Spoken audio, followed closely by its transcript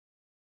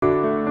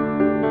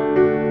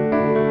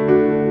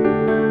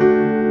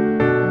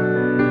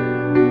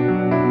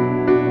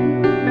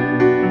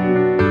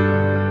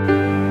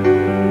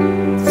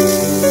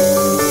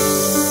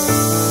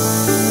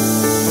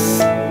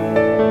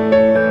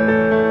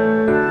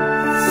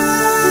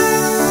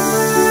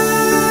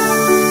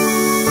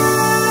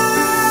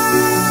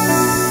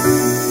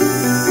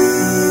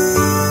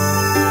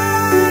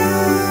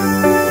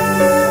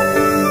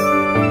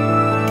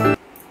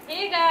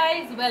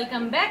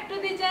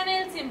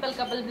Simple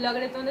কাপল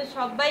ব্লগারে তোমাদের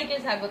সবাইকে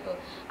স্বাগত।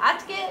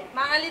 আজকে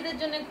বাঙালিদের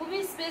জন্য খুবই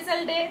স্পেশাল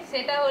ডে,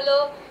 সেটা হলো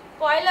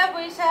পয়লা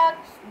বৈশাখ,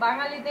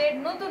 বাঙালিদের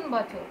নতুন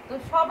বছর। তো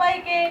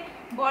সবাইকে,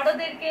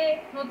 বড়দেরকে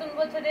নতুন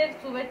বছরের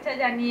শুভেচ্ছা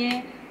জানিয়ে,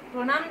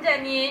 প্রণাম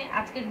জানিয়ে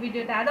আজকের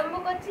ভিডিওটা আরম্ভ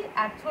করছি।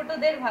 আর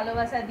ছোটদের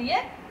ভালোবাসা দিয়ে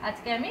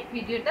আজকে আমি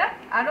ভিডিওটা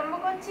আরম্ভ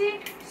করছি।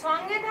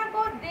 সঙ্গে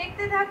থাকো,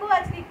 দেখতে থাকো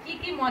আজকে কি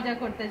কি মজা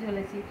করতে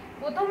চলেছি।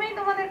 প্রথমেই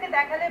তোমাদেরকে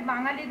দেখালে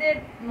বাঙালিদের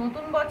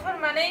নতুন বছর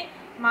মানেই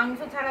মাংস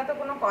ছাড়া তো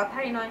কোনো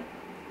কথাই নয়।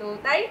 তো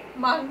তাই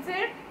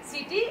মাংসের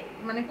সিটি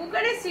মানে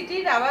কুকারের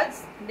সিটির আওয়াজ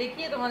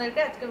দেখিয়ে তোমাদেরকে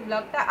আজকে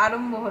ব্লগটা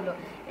আরম্ভ হলো।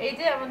 এই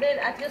যে আমাদের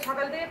আজকে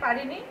সকাল থেকে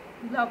পারিনি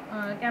ব্লগ,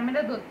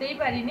 ক্যামেরা ধরতেই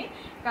পারিনি,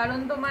 কারণ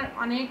তোমার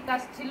অনেক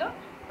কাজ ছিল।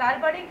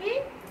 তারপরে কি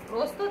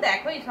রোজ তো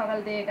দেখোই সকাল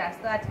থেকে কাজ,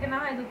 তো আজকে না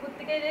হয় দুপুর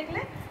থেকেই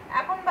দেখলে।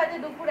 এখন বাজে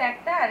দুপুর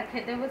 1টা আর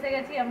খেতে বসে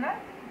গেছি আমরা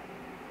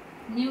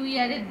নিউ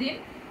ইয়ারের দিন।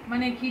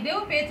 মানে খিদেও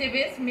পেয়েছে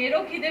বেশ,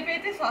 মেয়েরও খিদে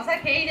পেয়েছে, শশা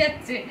খেয়েই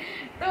যাচ্ছে।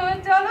 তো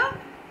চলো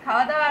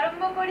খাওয়া দাওয়া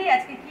আরম্ভ করি।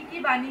 আজকে কি কি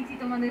বানিয়েছি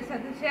তোমাদের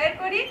সাথে শেয়ার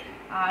করি।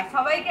 আর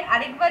সবাইকে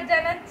আরেকবার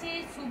জানাচ্ছি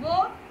শুভ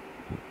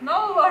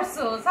নববর্ষ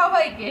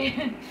সবাইকে।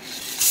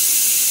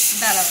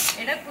 দাঁড়াও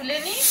এটা খুলে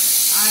নি।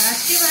 আর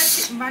আজকে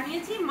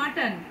বানিয়েছি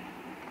মাটন।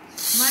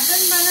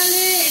 মাটন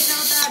বানালে এটা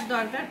ওটা আর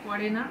দরকার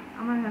পড়ে না।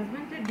 আমার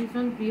হাজবেন্ডের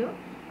ভীষণ প্রিয়,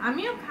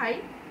 আমিও খাই,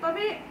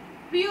 তবে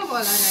প্রিয়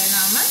বলা যায় না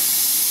আমার,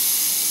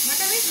 বাট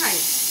আমি খাই।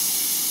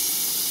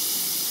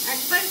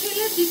 একবার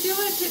খেলে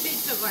দ্বিতীয়বার খেতে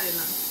ইচ্ছা করে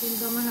না,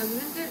 কিন্তু আমার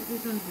হাজবেন্ডের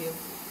ভীষণ প্রিয়।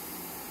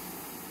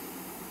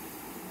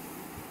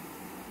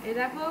 এই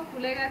দেখো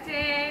খুলে গেছে,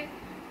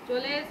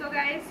 চলে এসো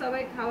গাইস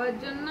সবাই খাওয়ার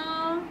জন্য।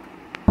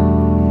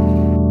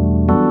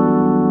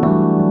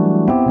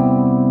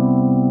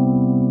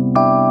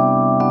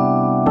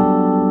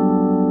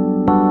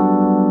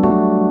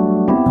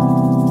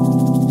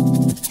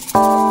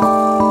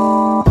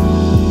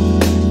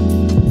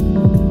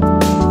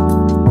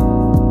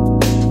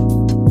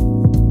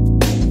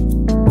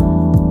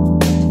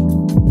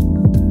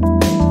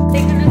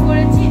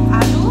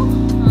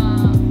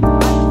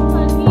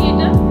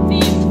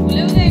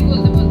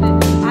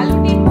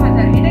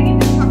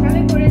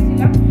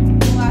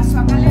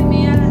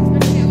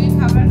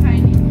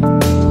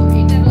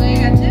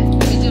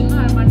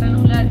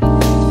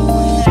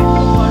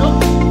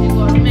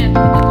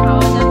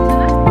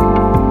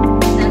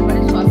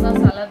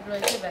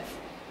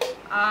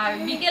 আর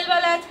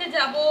বিকেলবেলা আজকে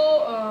যাব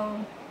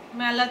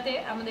মেলাতে।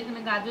 আমাদের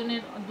এখানে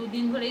গাজনের 2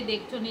 দিন ধরেই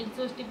দেখছো,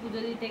 নীলষষ্ঠী পুজো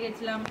দিতে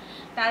গেছিলাম।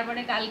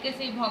 তারপরে কালকে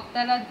সেই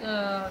ভক্তারা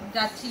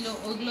যাচ্ছিল,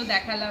 ওইগুলো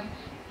দেখালাম।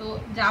 তো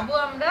যাব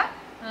আমরা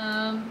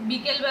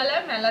বিকেলবেলা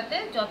মেলাতে,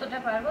 যতটা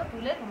পারবো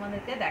তুলে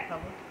তোমাদেরকে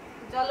দেখাবো।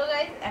 চলো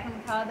গাইস এখন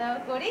খাওয়া দাওয়া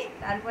করি,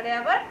 তারপরে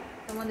আবার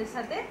তোমাদের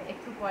সাথে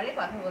একটু পরে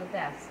কথা বলতে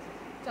আসছি।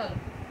 চলো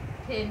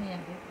খেয়ে নিয়ে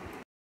আগে।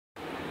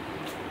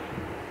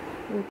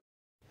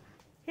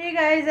 হে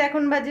গাইজ,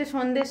 এখন বাজে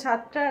সন্ধ্যে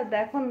 7টা।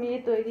 দেখো মেয়ে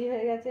তৈরি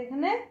হয়ে গেছে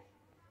এখানে,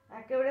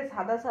 একেবারে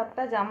সাদা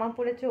সাপটা জামা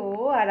পরেছে ও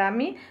আর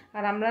আমি।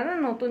 আর আমরা না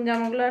নতুন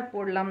জামাগুলো আর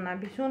পরলাম না,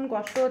 ভীষণ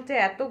কষ্ট হচ্ছে,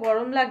 এত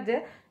গরম লাগছে,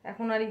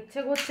 এখন আর ইচ্ছে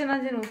করছে না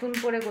যে নতুন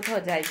পরে কোথাও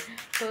যাই।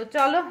 তো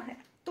চলো,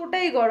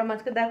 এতটাই গরম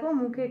আজকে। দেখো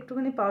মুখে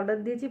একটুখানি পাউডার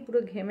দিয়েছি, পুরো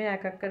ঘেমে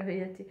একাকার হয়ে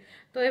যাচ্ছি।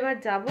 তো এবার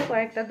যাব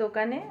কয়েকটা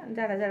দোকানে,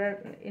 যারা যারা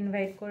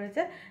ইনভাইট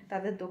করেছে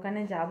তাদের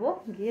দোকানে যাব,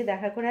 গিয়ে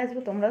দেখা করে আসবো।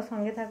 তোমরাও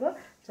সঙ্গে থাকো,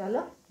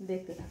 চলো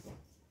দেখতে থাকো।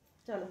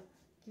 চলো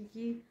কি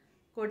কি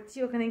করছি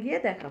ওখানে গিয়ে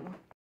দেখাবো।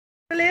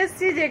 চলে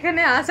এসেছি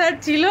যেখানে আসার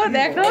ছিল।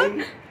 দেখো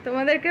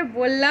তোমাদেরকে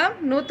বললাম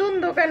নতুন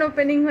দোকান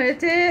ওপেনিং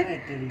হয়েছে,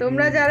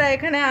 তোমরা যারা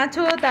এখানে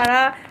আছো তারা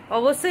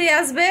অবশ্যই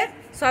আসবে।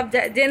 সব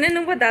জেনে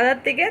নেবো দাদার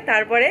থেকে,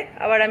 তারপরে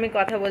আবার আমি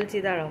কথা বলছি।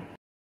 দাঁড়াও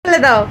বলে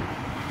দাও।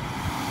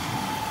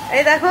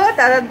 এই দেখো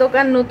দাদার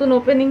দোকান নতুন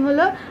ওপেনিং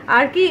হলো।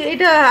 আর কি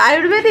এটা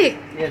আয়ুর্বেদিক?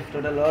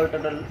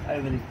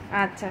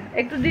 আচ্ছা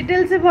একটু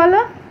ডিটেলসে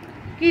বলো,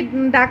 কি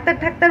ডাক্তার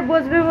ঠাক্তার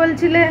বসবে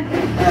বলছিলে?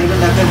 একজন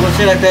ডাক্তার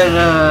বসছে, ডাক্তার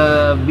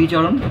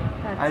বিচরণ,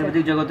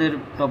 আয়ুর্বেদিক জগতের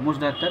টপমোস্ট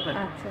ডাক্তার।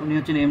 উনি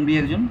হচ্ছেন এমডি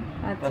একজন,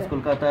 প্লাস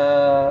কলকাতা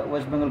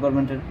ওয়েস্ট বেঙ্গল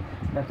গভর্নমেন্টের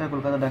ডাক্তার,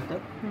 কলকাতা ডাক্তার।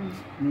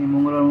 উনি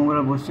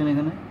মঙ্গলবার বসছেন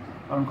এখানে,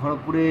 কারণ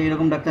খড়গপুরে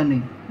এরকম ডাক্তার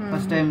নেই,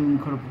 ফার্স্ট টাইম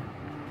খড়গপুর।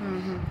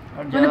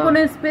 আর মানে কোন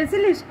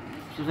স্পেশালিস্ট?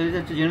 স্পেশালিস্ট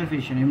হচ্ছে জেনারেল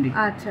ফিজিশিয়ান এমডি।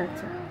 আচ্ছা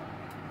আচ্ছা,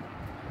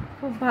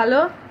 খুব ভালো।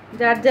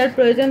 যার যার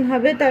প্রয়োজন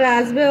হবে তারা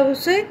আসবে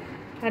অবশ্যই।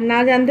 আর না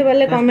জানতে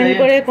পারলে কমেন্ট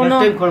করে। কোনো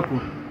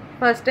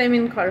ফার্স্ট টাইম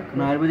ইন খড়গপুর।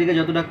 না, আয়ুর্বেদিকে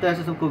যত ডাক্তার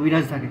আছে সব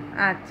কবিরাজ থাকে।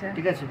 আচ্ছা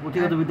ঠিক আছে,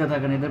 পুঁথিগত বিদ্যা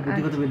থাকে না, এদের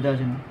পুঁথিগত বিদ্যা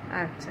আছে না।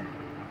 আচ্ছা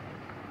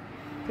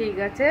ঠিক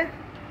আছে,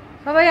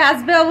 সবাই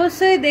আসবে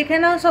অবশ্যই। দেখে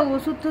নাও, সব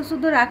ওষুধ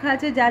টষুধ রাখা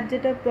আছে, যার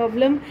যেটা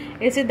প্রবলেম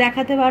এসে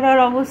দেখাতে পারো। আর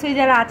অবশ্যই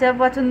যারা আচার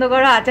পছন্দ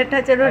করো, আচার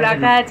টাচারও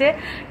রাখা আছে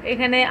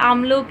এখানে।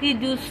 আমলকি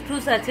জুস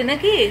টুস আছে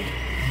নাকি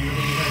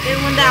এর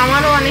মধ্যে?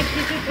 আমারও অনেক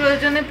কিছু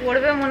প্রয়োজনে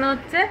পড়বে মনে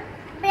হচ্ছে।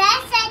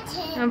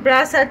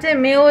 ব্রাশ আছে,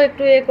 মেয়েও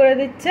একটু করে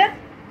দিচ্ছে।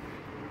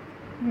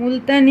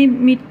 মুলতানি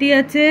মিট্টি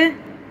আছে,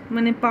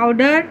 মানে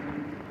পাউডার,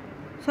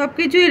 সব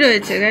কিছুই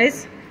রয়েছে গাইস।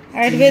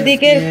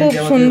 আয়ুর্বেদিকের খুব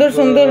সুন্দর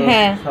সুন্দর,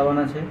 হ্যাঁ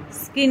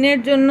স্কিনের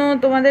জন্য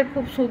তোমাদের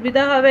খুব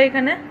সুবিধা হবে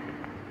এখানে।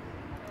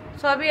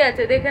 সবই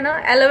আছে, দেখে নাও।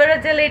 অ্যালোভেরা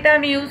জেল এটা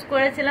আমি ইউজ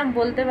করেছিলাম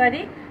বলতে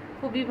পারি,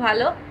 খুবই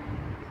ভালো।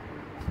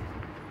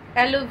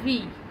 অ্যালোভি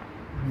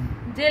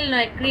জেল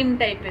নয়, ক্রিম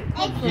টাইপের,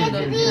 খুব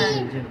সুন্দর।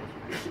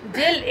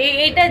 জেল,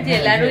 এইটা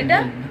জেল আর ওইটা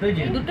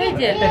দুটোই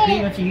জেল।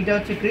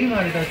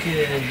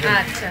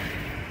 আচ্ছা,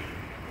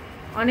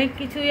 অনেক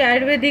কিছুই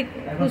আয়ুর্বেদিক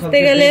খুঁজতে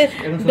গেলে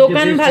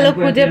দোকান ভালো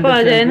খুঁজে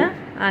পাওয়া যায় না।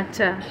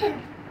 আচ্ছা,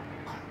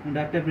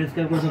 ডাক্তার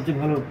প্রেসক্রাইব করে সবচেয়ে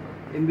ভালো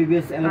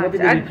এমবিবিএস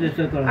অ্যালোপ্যাথি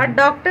প্রেসক্রাইব করা। আর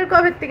ডক্টর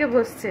কবে থেকে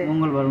বসছে?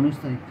 মঙ্গলবার 19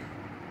 তারিখ।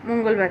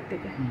 মঙ্গলবার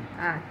থেকে।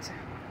 আচ্ছা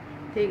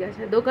ঠিক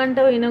আছে,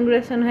 দোকানটাও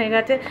ইনগ্রেশন হয়ে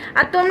গেছে।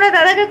 আর তোমরা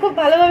দাদাকে খুব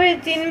ভালোভাবে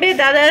চিনবে,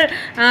 দাদার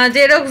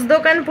জেরক্স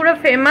দোকান পুরো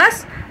ফেমাস।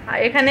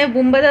 এখানে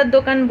বুম্বাদার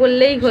দোকান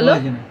বললেই হলো,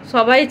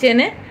 সবাই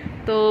চেনে।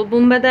 তো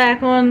বুম্বাদা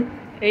এখন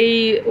এই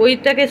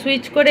ওইটাকে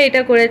সুইচ করে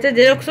এটা করেছে।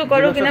 জেরক্সও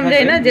করো কিনা আমি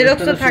জানি না,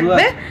 জেরক্সও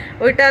থাকবে,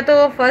 ওইটা তো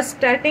ফার্স্ট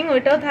স্টার্টিং,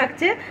 ওইটাও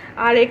থাকছে।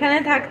 আর এখানে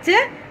থাকছে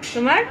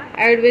তোমার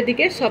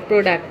আয়ুর্বেদিকের সব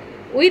প্রোডাক্ট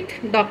উইথ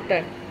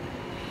ডক্টর।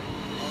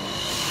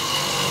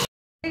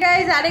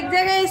 গাইস, আরেক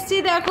জায়গায় এসেছি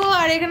দেখো,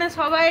 আর এখানে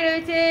সবাই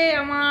রয়েছে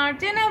আমার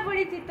চেনা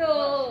পরিচিত।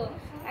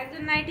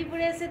 একজন নাইটি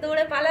পরে এসে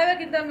দৌড়ে পালাবে,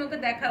 কিন্তু আমি ওকে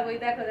দেখাবোই।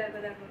 দেখো দেখো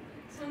দেখো,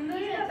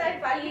 সুন্দরী তাই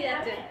পালিয়ে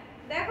যাচ্ছে।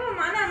 দেখো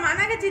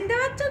মানাকে চিনতে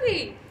পারছো কি?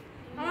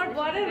 আমার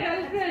বরের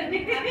গার্লফ্রেন্ড।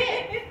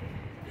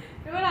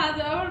 এবার আজ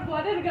আমার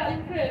বরের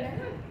গার্লফ্রেন্ড।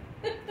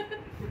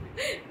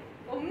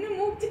 অমনি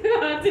মুখ চেপে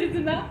আছিস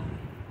না।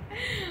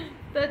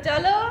 তো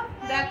চলো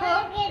দেখো,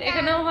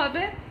 এখানেও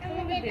হবে।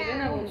 দেবে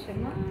না বলছে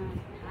মা,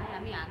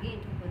 আমি আগে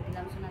ঢুকে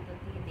দিলাম শোনা, তোর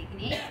দিকে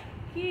দেখিনি।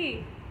 কি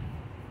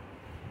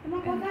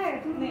তোমার কোথায়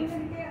তুমি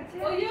আছে?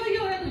 ওই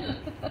ওরা দুজন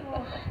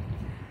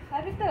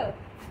খাবি তো?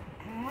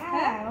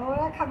 হ্যাঁ,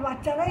 ওরা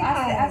বাচ্চারাই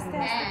খায়। আস্তে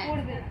আস্তে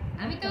পড়বে।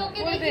 আমি তো ওকে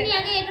দেখিনি,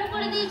 আগে এটো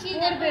করে দিয়েছি।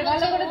 পড়বে,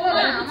 ভালো করে ধরো।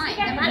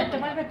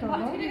 তোমার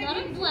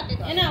দুয়াতে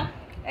ধরো। এনো,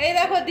 এই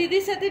দেখো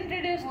দিদির সাথে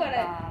ইন্ট্রোডিউস করে।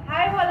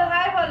 হাই বলো,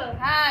 হাই বলো,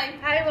 হাই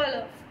হাই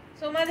বলো।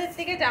 সোমাদের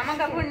থেকে জামা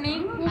কাপড় নেই,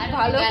 খুব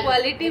ভালো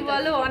কোয়ালিটি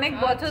বলো, অনেক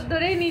বছর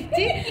ধরেই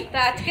নিচ্ছি। তো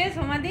আজকে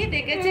সোমাদি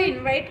ডেকেছে,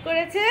 ইনভাইট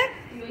করেছে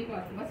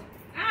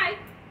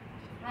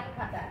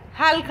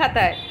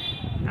হালখাতায়।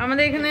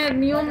 আমাদের এখানে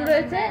নিয়ম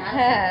রয়েছে।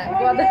 হ্যাঁ,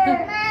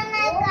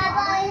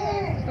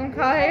 তোমার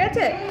খাওয়া হয়ে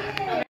গেছে?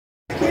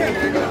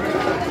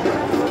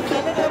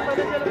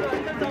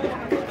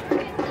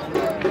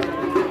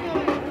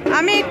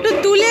 আমি একটু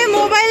তুলে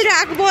মোবাইল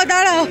রাখবো,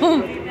 দাঁড়াও।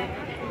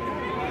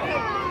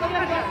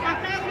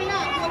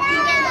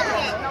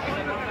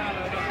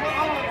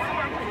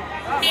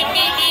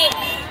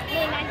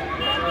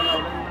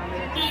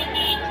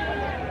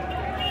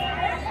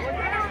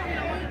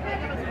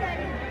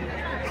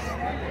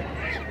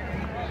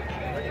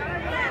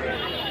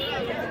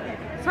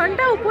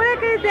 ফোনটা উপরে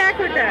কে দেখ,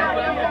 ওটা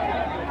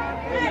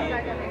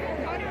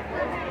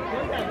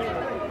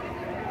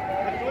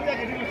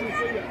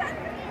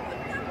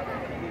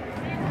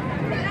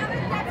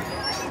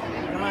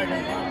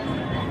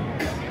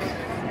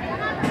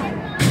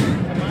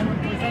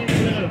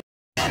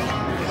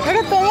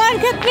তোমার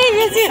ক্ষেত্রেই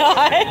বেশি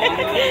হয়।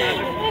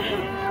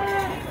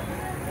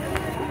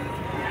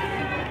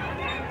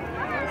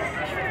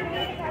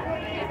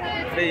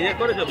 ইয়ে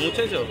করেছো,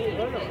 মুছেছো?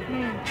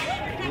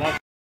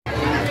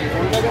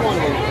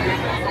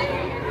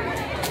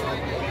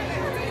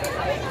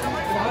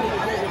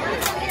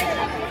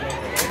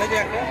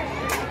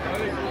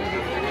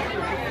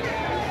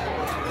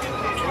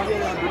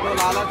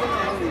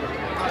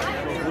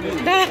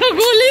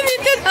 গুলি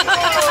দিতে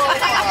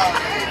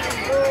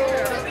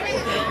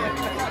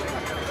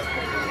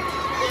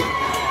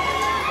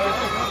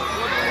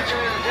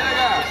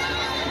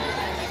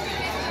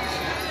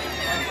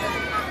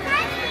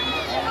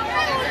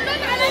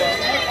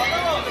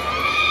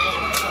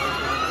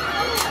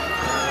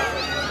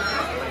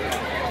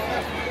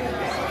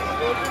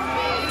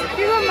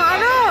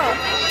মারো।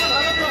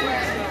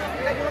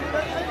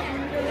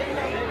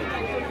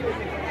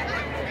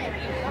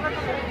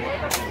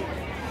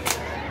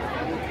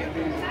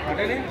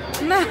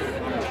 না,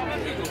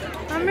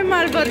 আমি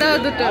মারবো, দাও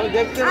দুটো।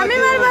 আমি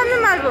মারবো, আমি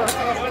মারবো,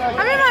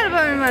 আমি মারবো,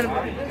 আমি মারবো।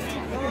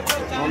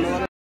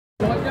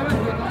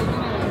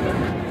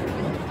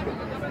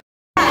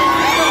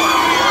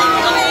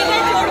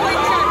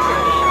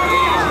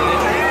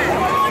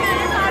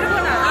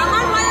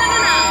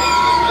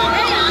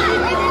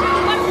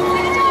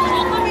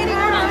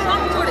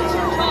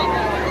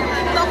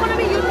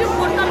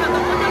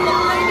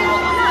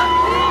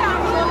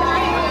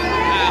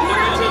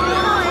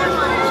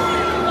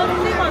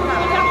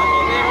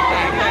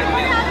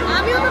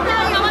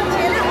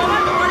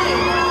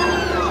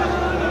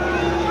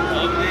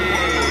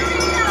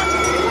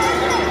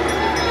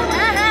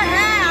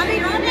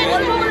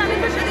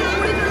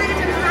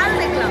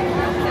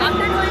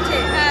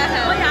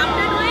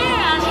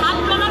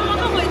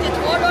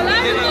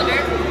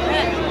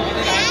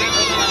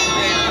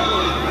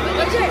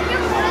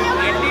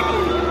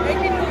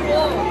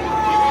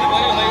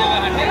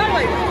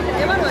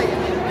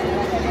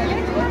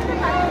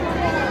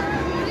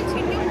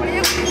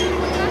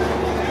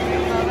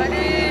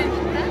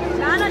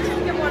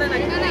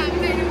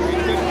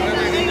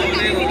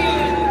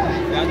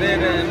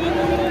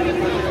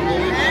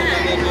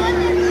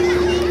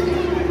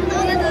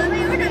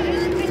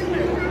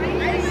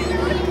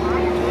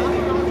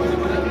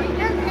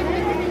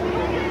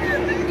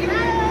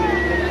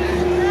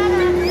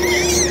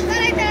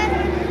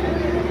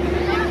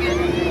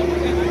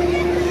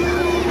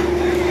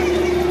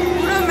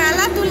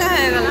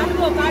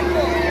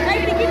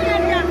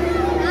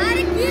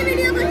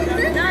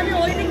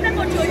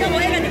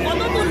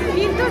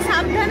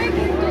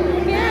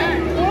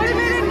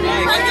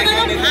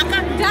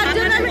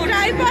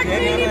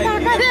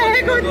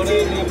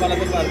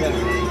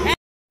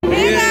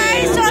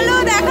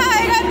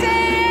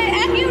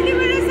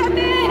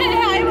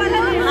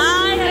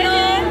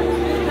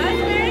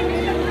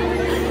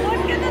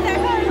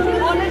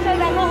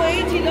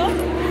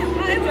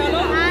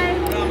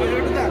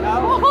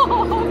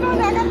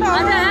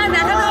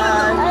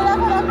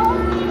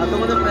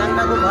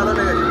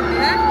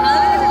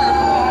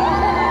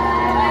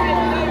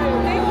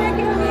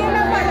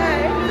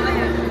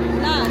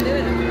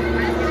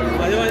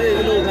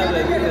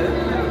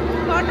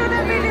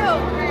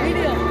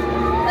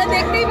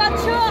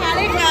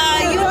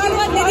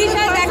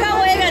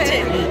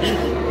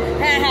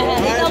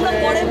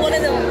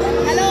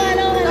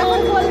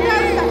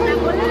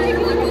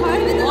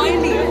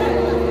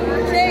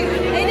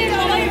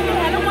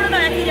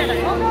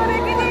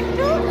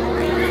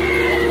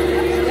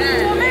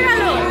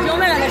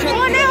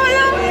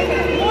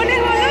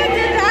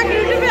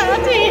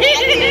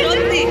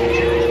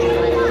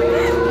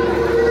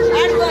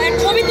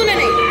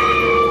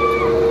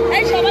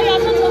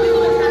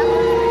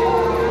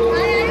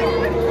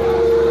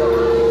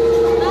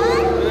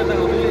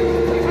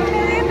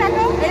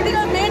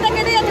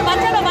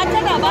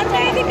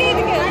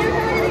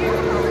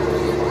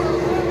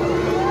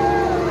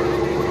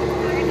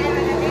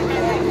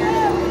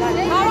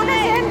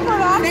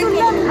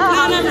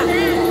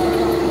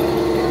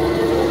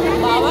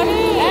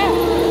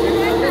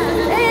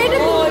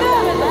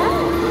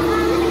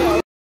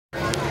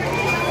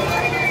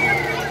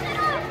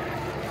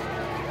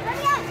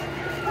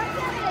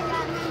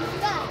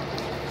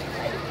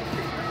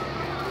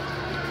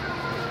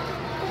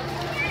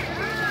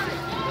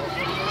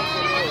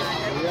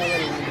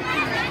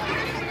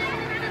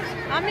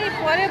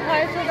 পরে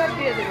ভয়েস ওভার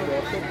দিয়ে দেবো।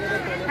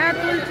 হ্যাঁ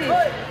তুলছি।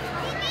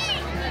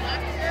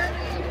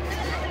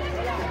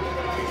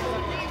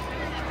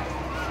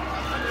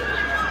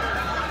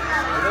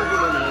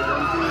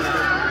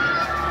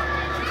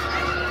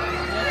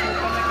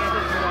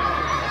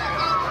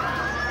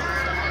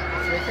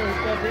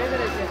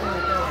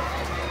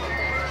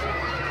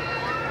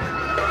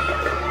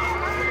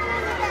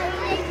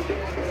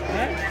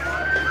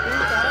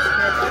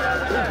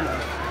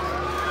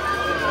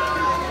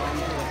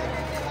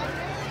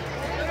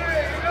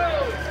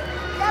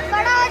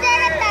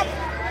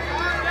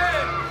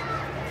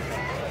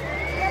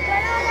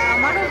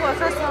 আমারও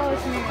বসার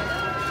সাহস নেই,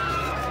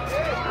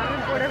 আমি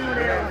পড়ে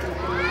মরে যাবো।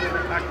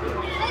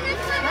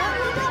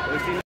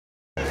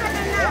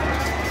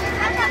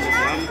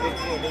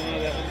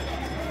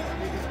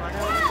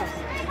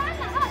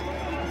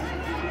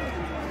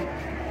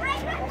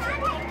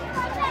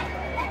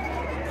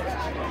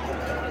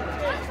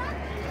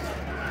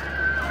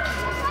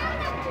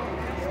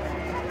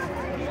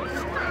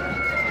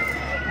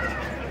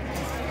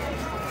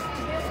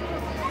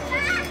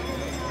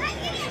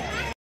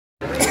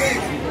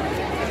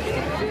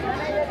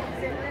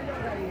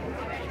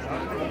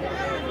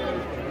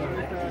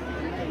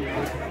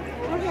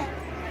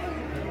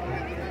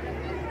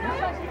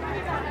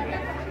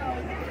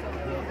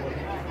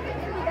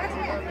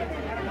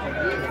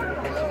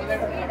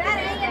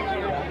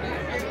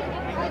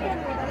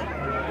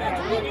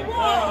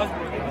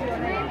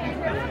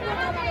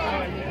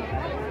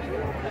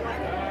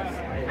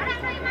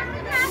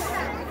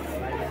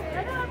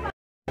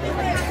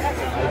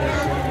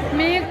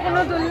 মেয়ে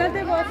কোনো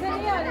দোলনাতে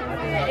বসেনি, আর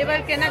এবার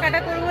কেনাকাটা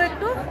করবো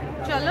একটু।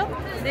 চলো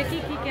দেখি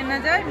কি কেনা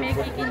যায়, মেয়ে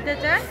কি কিনতে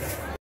চায়।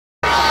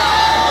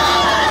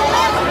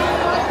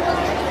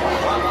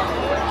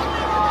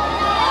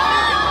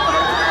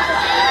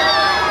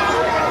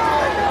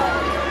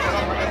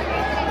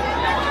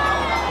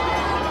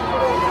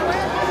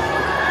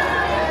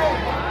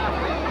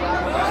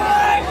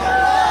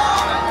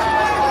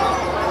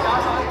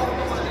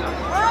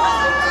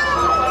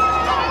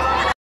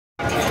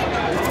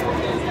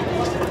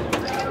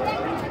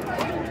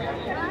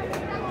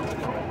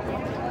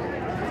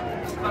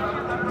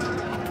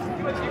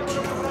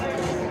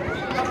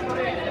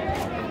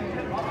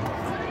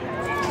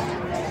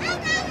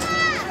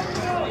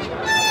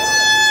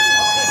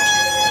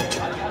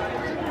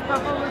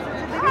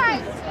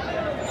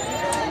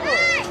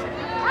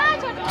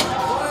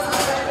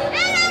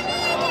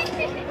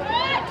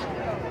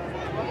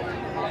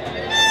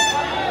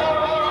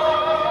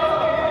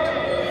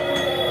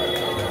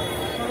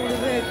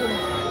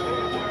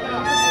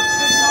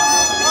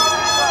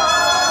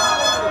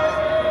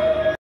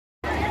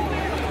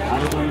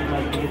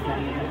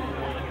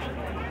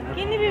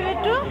 কি নিবি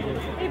বেটু?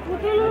 এই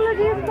পুতুলগুলো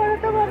জিজ্ঞেস করো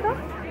তো বলো।